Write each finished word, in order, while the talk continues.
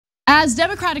As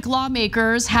Democratic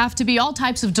lawmakers have to be all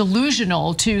types of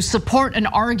delusional to support an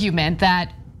argument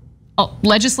that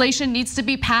legislation needs to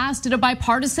be passed in a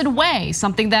bipartisan way,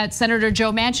 something that Senator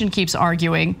Joe Manchin keeps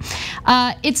arguing.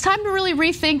 It's time to really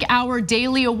rethink our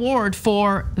daily award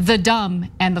for the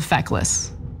dumb and the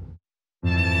feckless.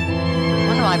 One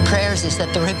of my prayers is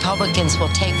that the Republicans will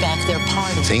take back their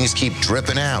party. Things keep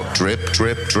dripping out, drip,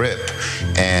 drip, drip,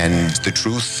 and the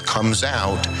truth comes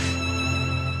out.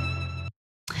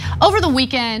 Over the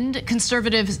weekend,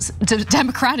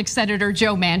 Democratic Senator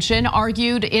Joe Manchin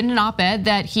argued in an op-ed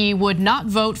that he would not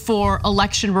vote for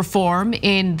election reform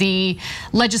in the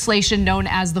legislation known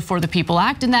as the For the People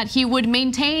Act, and that he would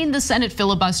maintain the Senate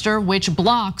filibuster, which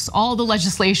blocks all the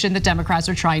legislation that Democrats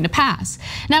are trying to pass.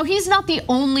 Now, he's not the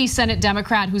only Senate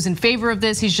Democrat who's in favor of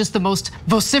this. He's just the most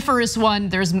vociferous one.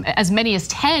 There's as many as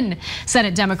 10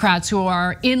 Senate Democrats who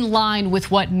are in line with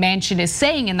what Manchin is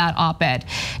saying in that op-ed.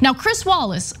 Now, Chris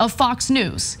Wallace of Fox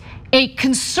News, a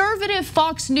conservative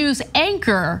Fox News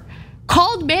anchor,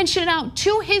 called Manchin out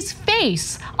to his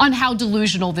face on how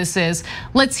delusional this is.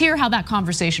 Let's hear how that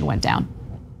conversation went down.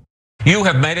 You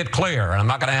have made it clear, and I'm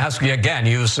not going to ask you again,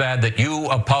 you said that you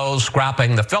oppose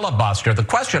scrapping the filibuster. The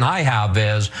question I have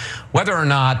is whether or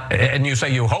not, and you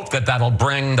say you hope that that'll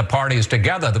bring the parties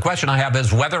together. The question I have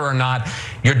is whether or not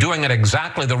you're doing it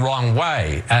exactly the wrong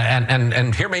way.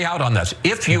 And hear me out on this.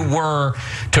 If you were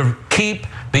to keep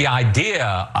the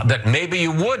idea that maybe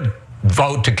you would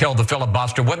vote to kill the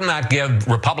filibuster, wouldn't that give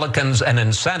Republicans an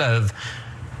incentive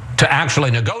to actually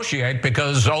negotiate,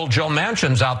 because old Joe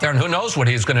Manchin's out there and who knows what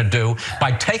he's going to do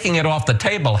by taking it off the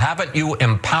table? Haven't you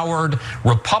empowered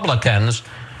Republicans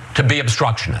to be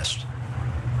obstructionists?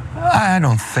 I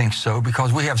don't think so,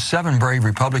 because we have 7 brave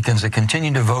Republicans that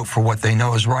continue to vote for what they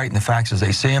know is right and the facts as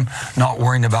they see them, not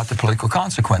worrying about the political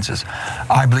consequences.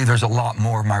 I believe there's a lot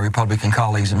more of my Republican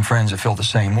colleagues and friends that feel the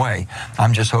same way.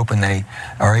 I'm just hoping they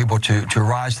are able to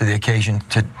rise to the occasion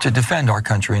to defend our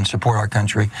country and support our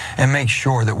country and make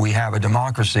sure that we have a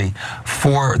democracy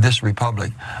for this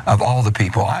republic of all the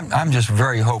people. I'm just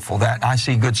very hopeful that I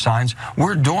see good signs.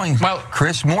 We're doing,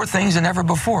 Chris, more things than ever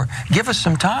before. Give us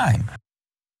some time.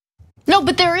 No,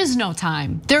 but there is no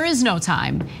time. There is no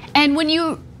time. And when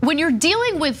you're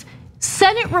dealing with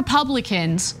Senate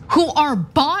Republicans who are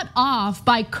bought off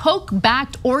by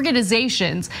Koch-backed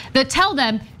organizations that tell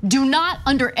them do not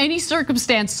under any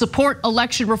circumstance support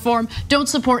election reform, don't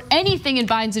support anything in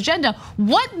Biden's agenda,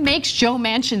 what makes Joe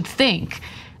Manchin think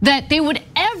that they would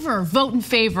ever vote in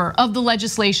favor of the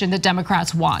legislation that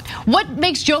Democrats want? What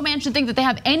makes Joe Manchin think that they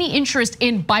have any interest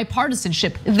in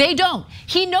bipartisanship? They don't.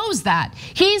 He knows that.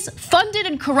 He's funded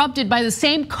and corrupted by the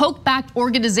same Koch-backed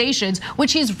organizations,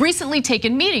 which he's recently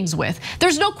taken meetings with.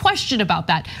 There's no question about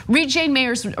that. Read Jane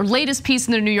Mayer's latest piece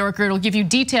in the New Yorker. It'll give you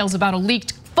details about a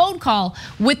leaked phone call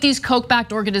with these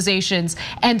Koch-backed organizations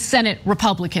and Senate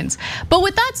Republicans. But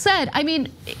with that said, I mean,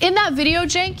 in that video,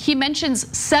 Cenk, he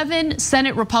mentions 7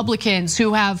 Senate Republicans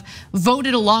who have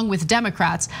voted along with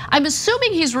Democrats. I'm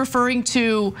assuming he's referring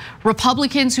to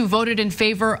Republicans who voted in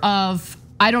favor of,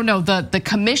 I don't know, the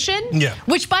commission? Yeah.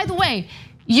 Which, by the way,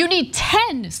 you need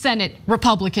 10 Senate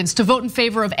Republicans to vote in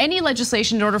favor of any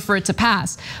legislation in order for it to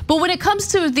pass. But when it comes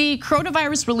to the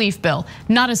coronavirus relief bill,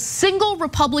 not a single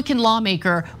Republican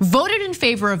lawmaker voted in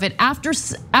favor of it after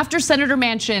Senator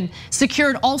Manchin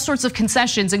secured all sorts of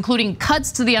concessions, including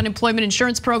cuts to the unemployment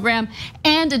insurance program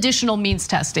and additional means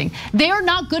testing. They are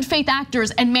not good faith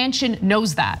actors, and Manchin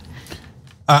knows that.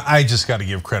 I just got to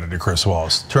give credit to Chris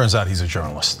Wallace. Turns out he's a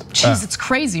journalist. Jeez, it's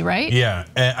crazy, right? Yeah,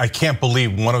 and I can't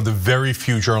believe one of the very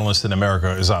few journalists in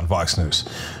America is on Fox News.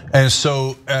 And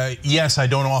so, yes, I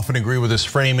don't often agree with his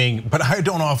framing, but I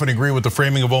don't often agree with the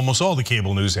framing of almost all the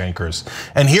cable news anchors.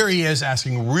 And here he is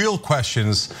asking real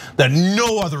questions that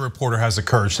no other reporter has the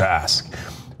courage to ask.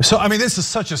 So, I mean, this is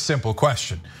such a simple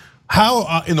question.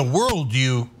 How in the world do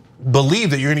you believe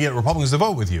that you're gonna get Republicans to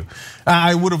vote with you?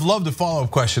 I would have loved a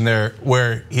follow-up question there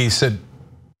where he said,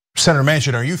 Senator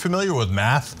Manchin, are you familiar with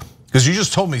math? Because you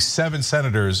just told me 7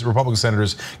 senators, Republican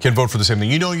senators, can vote for the same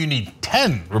thing. You know you need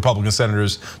 10 Republican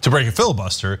senators to break a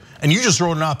filibuster, and you just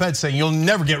wrote an op-ed saying you'll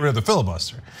never get rid of the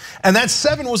filibuster. And that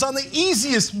 7 was on the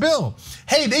easiest bill.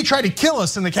 Hey, they tried to kill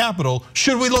us in the Capitol,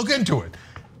 should we look into it?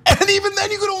 And even then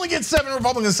you could only get 7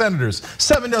 Republican senators.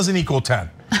 7 doesn't equal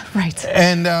 10. Right.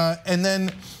 And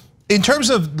then, in terms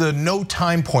of the no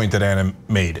time point that Anna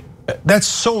made, that's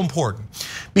so important.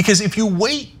 Because if you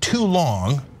wait too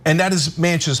long, and that is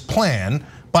Manchin's plan,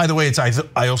 by the way,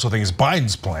 I also think it's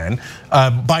Biden's plan.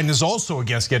 Biden is also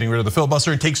against getting rid of the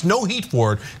filibuster and takes no heat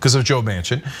for it because of Joe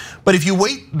Manchin. But if you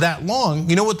wait that long,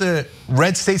 you know what the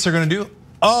red states are gonna do?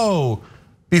 Oh,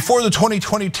 before the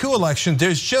 2022 election,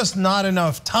 there's just not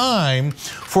enough time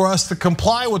for us to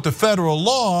comply with the federal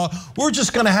law. We're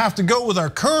just gonna have to go with our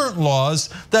current laws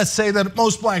that say that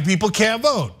most black people can't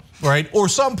vote, right? Or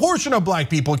some portion of black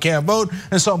people can't vote,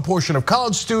 and some portion of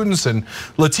college students and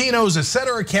Latinos, et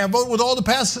cetera, can't vote with all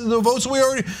the votes we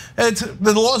already,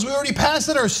 the laws we already passed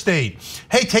in our state.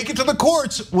 Hey, take it to the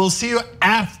courts. We'll see you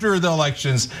after the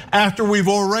elections, after we've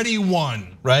already won.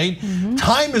 Right?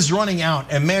 Time is running out,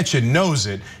 and Manchin knows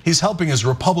it. He's helping his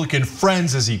Republican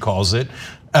friends, as he calls it,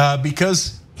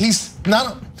 because he's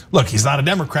not, look, he's not a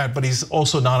Democrat, but he's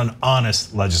also not an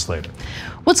honest legislator.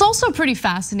 What's also pretty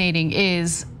fascinating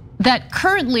is that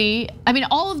currently, I mean,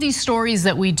 all of these stories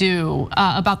that we do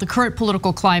about the current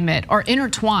political climate are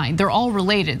intertwined. They're all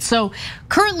related. So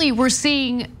currently we're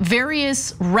seeing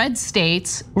various red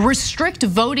states restrict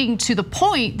voting to the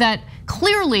point that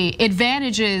clearly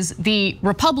advantages the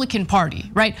Republican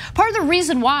Party, right? Part of the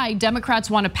reason why Democrats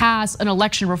want to pass an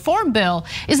election reform bill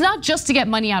is not just to get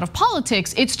money out of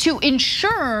politics, it's to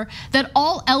ensure that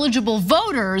all eligible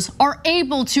voters are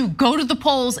able to go to the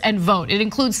polls and vote. It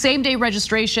includes same-day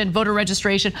registration, voter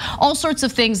registration, all sorts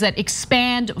of things that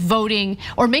expand voting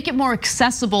or make it more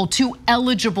accessible to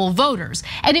eligible voters.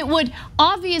 And it would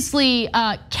obviously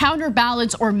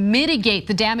counterbalance or mitigate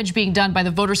the damage being done by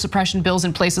the voter suppression bills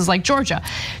in places like Georgia.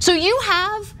 So you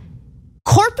have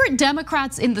corporate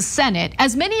Democrats in the Senate,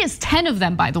 as many as 10 of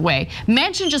them, by the way.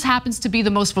 Manchin just happens to be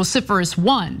the most vociferous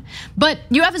one. But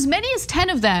you have as many as 10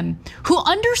 of them who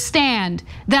understand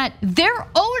that their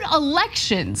own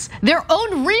elections, their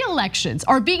own re-elections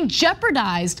are being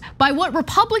jeopardized by what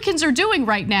Republicans are doing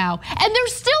right now. And they're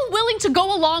still willing to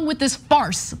go along with this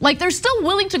farce. Like, they're still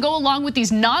willing to go along with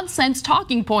these nonsense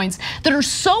talking points that are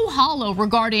so hollow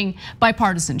regarding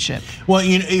bipartisanship. Well,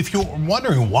 you know, if you're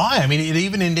wondering why, I mean, it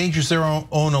even endangers their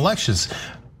own elections,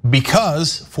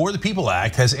 because For the People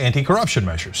Act has anti-corruption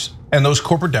measures. And those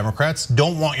corporate Democrats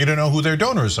don't want you to know who their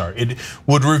donors are. It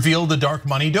would reveal the dark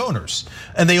money donors.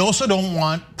 And they also don't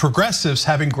want progressives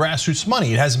having grassroots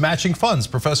money. It has matching funds.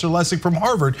 Professor Lessig from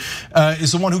Harvard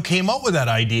is the one who came up with that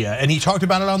idea. And he talked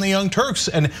about it on the Young Turks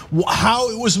and how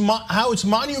it's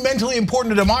monumentally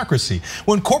important to democracy.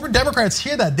 When corporate Democrats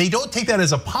hear that, they don't take that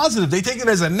as a positive, they take it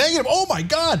as a negative. Oh my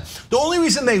God, the only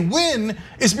reason they win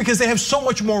is because they have so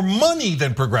much more money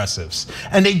than progressives.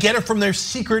 And they get it from their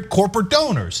secret corporate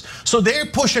donors. So they're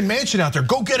pushing Manchin out there.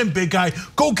 Go get him, big guy.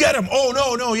 Go get him. Oh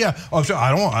no, yeah. Oh,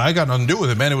 I got nothing to do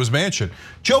with it, man. It was Manchin.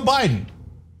 Joe Biden,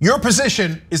 your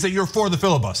position is that you're for the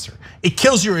filibuster. It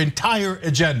kills your entire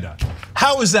agenda.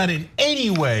 How is that in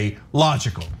any way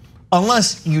logical?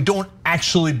 Unless you don't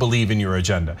actually believe in your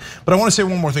agenda. But I want to say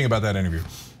one more thing about that interview.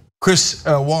 Chris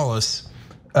Wallace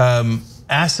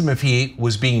asked him if he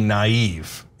was being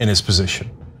naive in his position,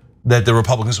 that the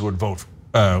Republicans would vote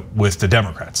with the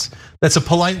Democrats. That's a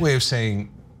polite way of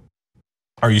saying,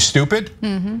 are you stupid?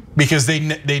 Because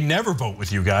they never vote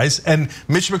with you guys. And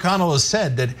Mitch McConnell has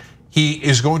said that he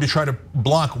is going to try to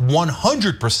block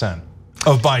 100%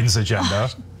 of Biden's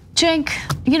agenda. Cenk,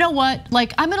 you know what?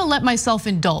 Like, I'm gonna let myself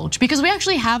indulge because we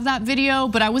actually have that video,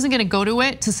 but I wasn't gonna go to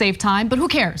it to save time, but who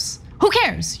cares? Who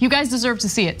cares? You guys deserve to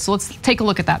see it. So let's take a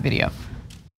look at that video.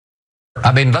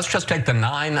 I mean, let's just take the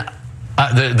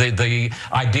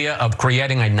idea of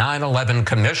creating a 9/11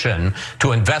 commission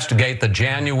to investigate the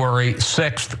January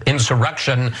 6th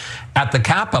insurrection at the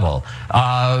Capitol.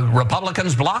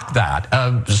 Republicans blocked that.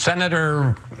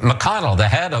 Senator McConnell, the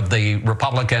head of the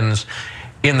Republicans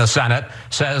in the Senate,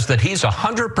 says that he's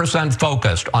 100%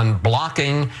 focused on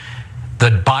blocking the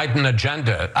Biden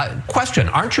agenda. Question,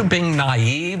 aren't you being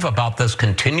naive about this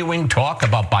continuing talk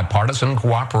about bipartisan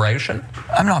cooperation?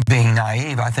 I'm not being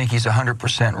naive. I think he's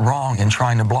 100% wrong in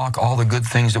trying to block all the good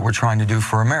things that we're trying to do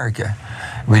for America.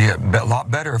 We get a lot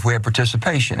better if we have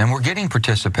participation, and we're getting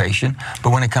participation.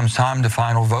 But when it comes time to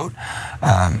final vote,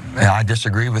 I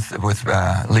disagree with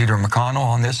Leader McConnell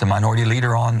on this, the minority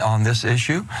leader on this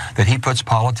issue, that he puts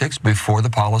politics before the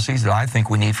policies that I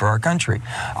think we need for our country.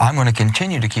 I'm going to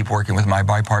continue to keep working with my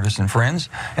bipartisan friends,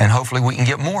 and hopefully we can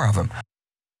get more of them.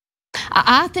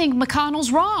 I think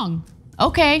McConnell's wrong.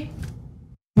 Okay,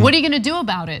 what are you going to do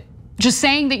about it? Just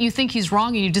saying that you think he's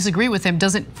wrong and you disagree with him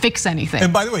doesn't fix anything.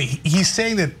 And by the way, he's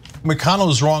saying that McConnell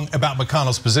is wrong about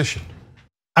McConnell's position.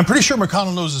 I'm pretty sure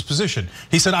McConnell knows his position.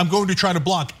 He said, I'm going to try to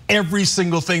block every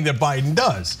single thing that Biden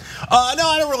does. No,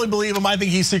 I don't really believe him. I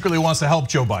think he secretly wants to help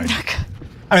Joe Biden.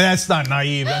 I mean, that's not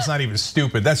naive, that's not even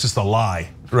stupid, that's just a lie,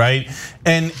 right?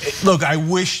 And look, I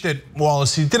wish that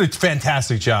Wallace, he did a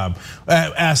fantastic job,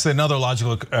 asked another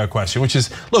logical question, which is,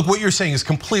 look, what you're saying is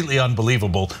completely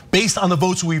unbelievable based on the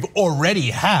votes we've already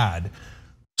had.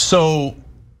 So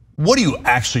what are you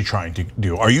actually trying to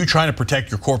do? Are you trying to protect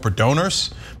your corporate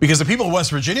donors? Because the people of West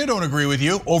Virginia don't agree with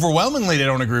you. Overwhelmingly, they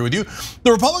don't agree with you.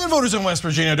 The Republican voters in West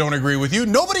Virginia don't agree with you.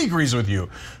 Nobody agrees with you.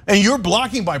 And you're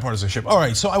blocking bipartisanship. All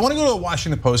right, so I want to go to the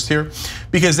Washington Post here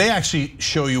because they actually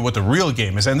show you what the real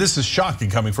game is. And this is shocking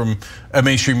coming from a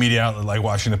mainstream media outlet like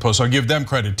Washington Post. So I'll give them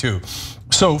credit too.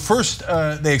 So first,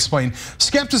 they explain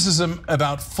skepticism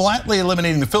about flatly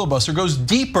eliminating the filibuster goes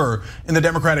deeper in the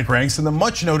Democratic ranks than the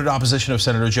much noted opposition of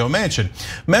Senator Joe Manchin.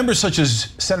 Members such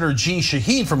as Senator Jeanne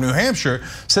Shaheen from New Hampshire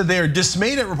said they are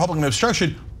dismayed at Republican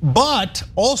obstruction, but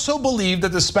also believe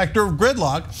that the specter of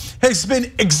gridlock has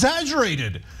been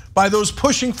exaggerated by those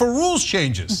pushing for rules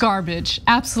changes. Garbage,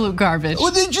 absolute garbage.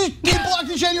 Well, they blocked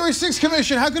the January 6th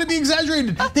commission. How could it be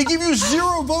exaggerated? They give you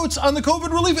 0 votes on the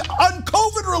COVID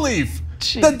relief,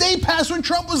 that they passed when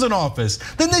Trump was in office.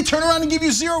 Then they turn around and give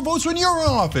you 0 votes when you're in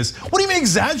office. What do you mean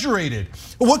exaggerated?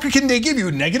 What can they give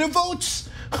you, negative votes?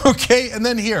 Okay, and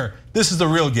then here, this is the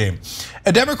real game.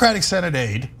 A Democratic Senate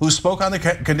aide who spoke on the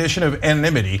condition of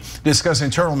anonymity to discuss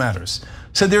internal matters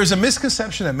said there is a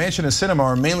misconception that Manchin and Sinema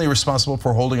are mainly responsible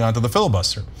for holding on to the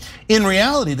filibuster. In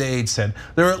reality, the aide said,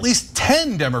 there are at least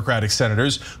 10 Democratic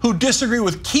senators who disagree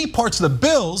with key parts of the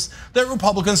bills that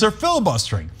Republicans are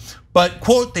filibustering. But,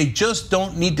 quote, they just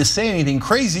don't need to say anything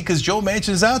crazy because Joe Manchin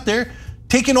is out there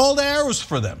taking all the arrows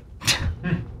for them.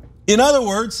 In other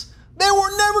words, they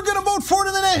were never gonna vote for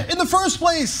it in the first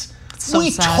place. So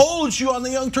we sad. told you on the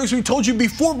Young Turks, we told you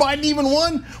before Biden even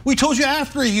won, we told you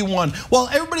after he won. While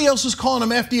everybody else was calling him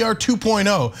FDR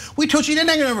 2.0, we told you they're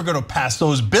never gonna pass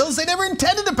those bills. They never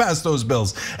intended to pass those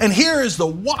bills. And here is the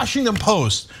Washington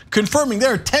Post confirming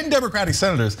there are 10 Democratic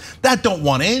senators that don't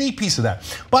want any piece of that.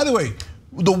 By the way,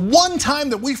 the one time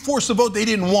that we forced a vote they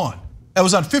didn't want, that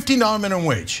was on $15 minimum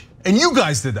wage. And you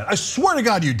guys did that. I swear to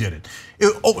God you did it.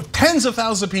 Tens of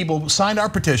thousands of people signed our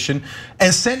petition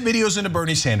and sent videos into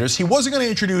Bernie Sanders. He wasn't going to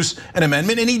introduce an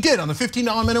amendment, and he did on the $15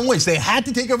 minimum wage. They had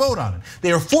to take a vote on it.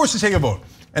 They were forced to take a vote.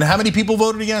 And how many people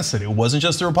voted against it? It wasn't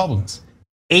just the Republicans.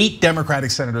 8 Democratic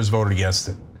senators voted against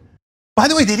it. By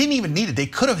the way, they didn't even need it. They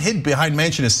could have hid behind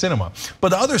Manchin and Sinema. But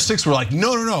the other 6 were like,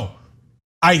 no.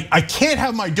 I can't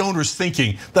have my donors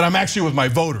thinking that I'm actually with my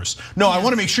voters. No, I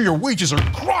want to make sure your wages are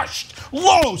crushed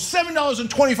low,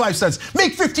 $7.25.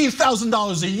 Make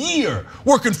 $15,000 a year,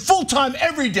 working full-time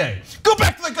every day. Go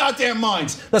back to the goddamn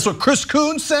mines. That's what Chris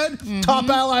Coons said, top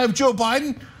ally of Joe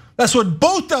Biden. That's what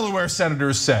both Delaware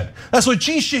senators said. That's what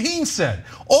Jeanne Shaheen said.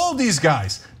 All these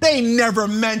guys, they never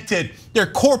meant it.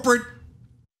 They're corporate,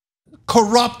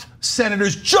 corrupt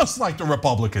senators just like the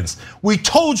Republicans. We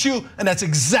told you, and that's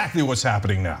exactly what's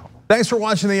happening now. Thanks for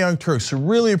watching the Young Turks,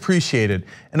 really appreciate it.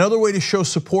 Another way to show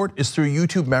support is through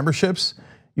YouTube memberships.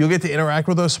 You'll get to interact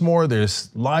with us more. There's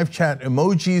live chat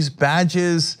emojis,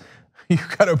 badges.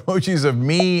 You've got emojis of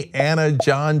me, Anna,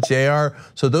 John, JR,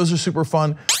 so those are super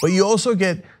fun. But you also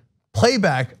get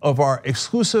playback of our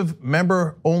exclusive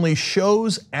member-only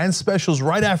shows and specials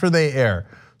right after they air.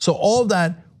 So all of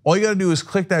that, all you gotta do is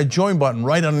click that join button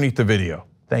right underneath the video.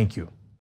 Thank you.